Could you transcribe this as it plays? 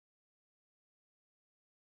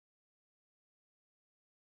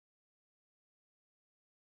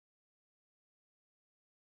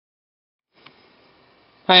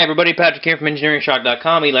Hi everybody, Patrick here from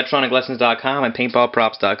EngineeringShock.com, ElectronicLessons.com, and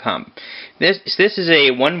PaintballProps.com. This is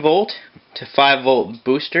a 1 volt to 5 volt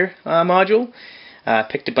booster module.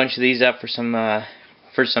 Picked a bunch of these up for some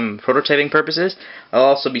prototyping purposes. I'll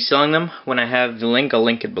also be selling them when I have the link. I'll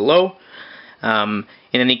link it below. In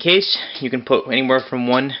any case, you can put anywhere from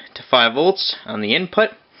 1 to 5 volts on the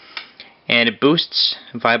input, and it boosts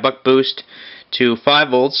a $5 boost to 5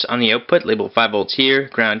 volts on the output. Label 5 volts here,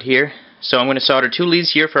 ground here. So I'm going to solder 2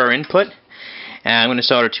 leads here for our input, and I'm going to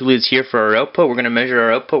solder 2 leads here for our output. We're going to measure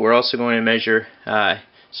our output. We're also going to measure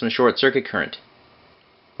some short circuit current.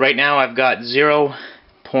 Right now I've got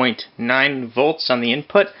 0.9 volts on the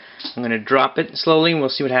input. I'm going to drop it slowly and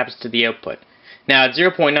we'll see what happens to the output. Now at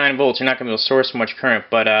 0.9 volts you're not going to be able to source much current,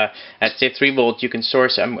 but at say 3 volts you can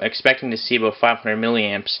source, I'm expecting to see about 500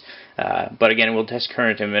 milliamps. But again, we'll test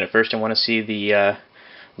current in a minute. First I want to see the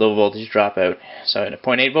low voltage drop out. So at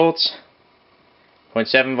 0.8 volts,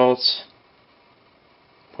 0.7 volts,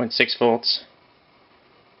 0.6 volts,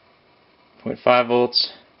 0.5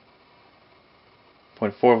 volts,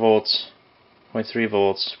 0.4 volts, 0.3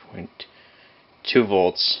 volts, 0.2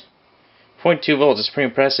 volts. 0.2 volts is pretty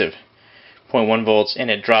impressive. 0.1 volts, and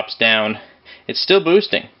it drops down. It's still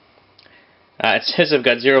boosting. It says I've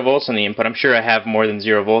got 0 volts on the input. I'm sure I have more than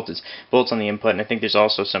 0 volts on the input, and I think there's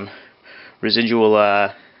also some residual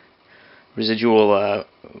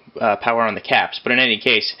power on the caps. But in any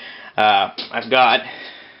case, I've got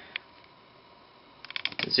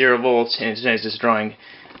 0 volts, and it's just drawing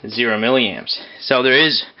 0 milliamps. So there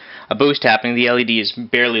is a boost happening. The LED is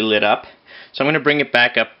barely lit up. So I'm going to bring it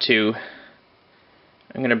back up to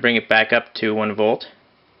 1 volt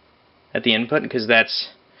at the input, because that's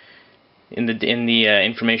in the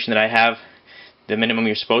information that I have, the minimum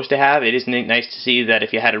you're supposed to have. It is nice to see that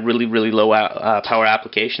if you had a really low power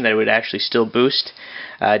application, that it would actually still boost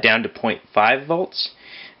down to 0.5 volts.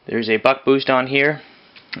 There's a buck boost on here.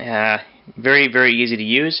 Very easy to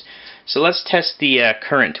use. So let's test the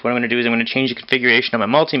current. What I'm going to do is I'm going to change the configuration of my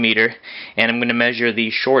multimeter, and I'm going to measure the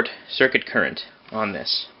short circuit current on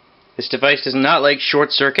this. This device does not like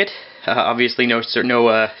short circuit. Obviously no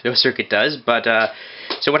circuit does, but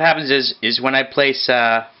so what happens is when I place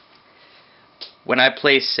a 10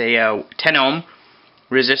 ohm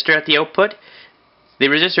resistor at the output, the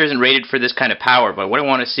resistor isn't rated for this kind of power, but what I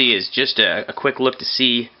want to see is just a quick look to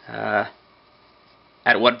see at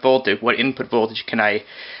what input voltage can I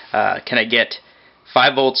get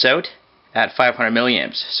 5 volts out at 500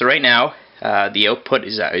 milliamps. So right now the output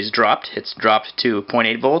is dropped. It's dropped to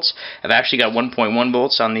 0.8 volts. I've actually got 1.1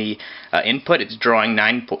 volts on the input. It's drawing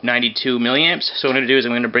 92 milliamps. So what I'm going to do is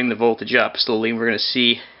I'm going to bring the voltage up slowly, and we're going to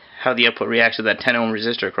see how the output reacts with that 10 ohm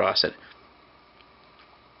resistor across it.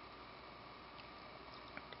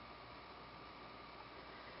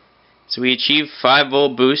 So we achieve 5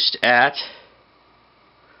 volt boost at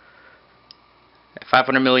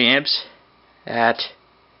 500 milliamps at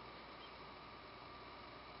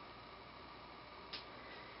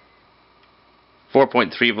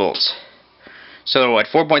 4.3 volts. So at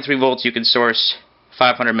 4.3 volts you can source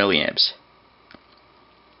 500 milliamps.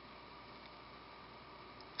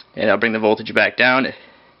 And I'll bring the voltage back down.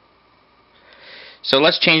 So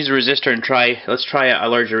let's change the resistor and let's try a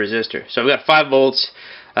larger resistor. So we've got 5 volts,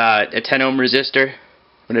 a 10 ohm resistor.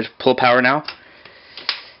 I'm going to pull power now.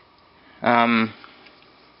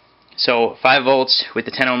 So 5 volts with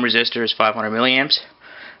the 10 ohm resistor is 500 milliamps.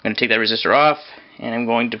 I'm going to take that resistor off, and I'm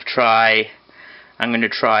going to try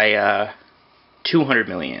 200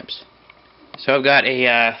 milliamps. So I've got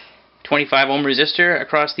a 25 ohm resistor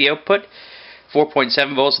across the output,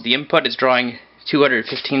 4.7 volts at the input. It's drawing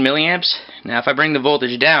 215 milliamps. Now if I bring the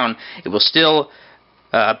voltage down, it will still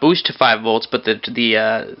boost to 5 volts, but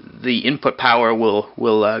the input power will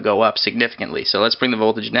go up significantly. So let's bring the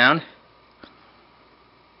voltage down.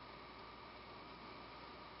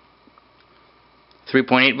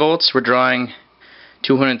 .8 volts. We're drawing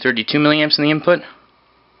 232 milliamps in the input.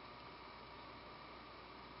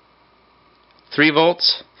 3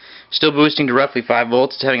 volts, still boosting to roughly 5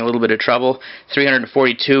 volts. It's having a little bit of trouble.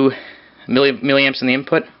 342 milliamps in the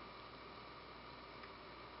input.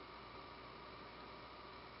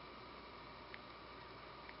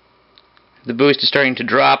 The boost is starting to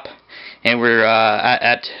drop, and we're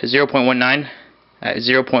at 0.19. At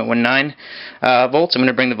 0.19 volts. I'm going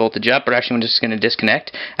to bring the voltage up, but actually I'm just going to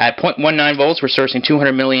disconnect. At 0.19 volts we're sourcing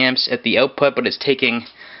 200 milliamps at the output, but it's taking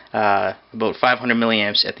about 500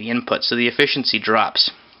 milliamps at the input, so the efficiency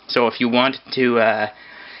drops. So if you want to,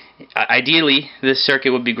 ideally this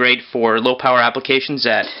circuit would be great for low power applications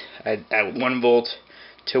at 1 volt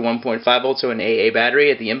to 1.5 volts, so an AA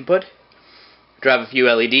battery at the input. drive a few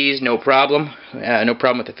LEDs, no problem. No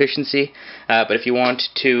problem with efficiency. But if you want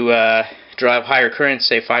to drive higher currents,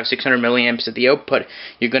 say 500-600 milliamps at the output,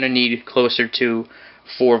 you're going to need closer to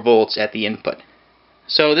 4 volts at the input.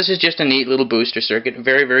 So this is just a neat little booster circuit,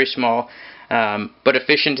 very, very small, but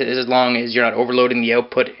efficient as long as you're not overloading the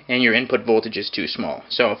output and your input voltage is too small.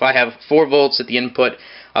 So if I have 4 volts at the input,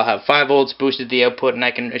 I'll have 5 volts boosted the output, and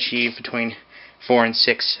I can achieve between 400 and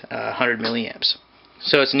 600 milliamps.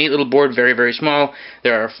 So it's a neat little board, very, very small.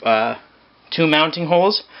 There are 2 mounting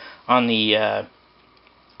holes on the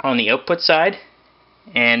output side,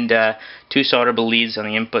 and 2 solderable leads on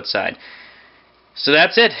the input side. So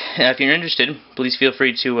that's it. If you're interested, please feel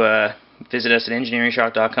free to visit us at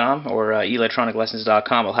engineeringshock.com or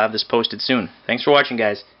electroniclessons.com. I'll have this posted soon. Thanks for watching,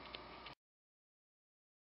 guys.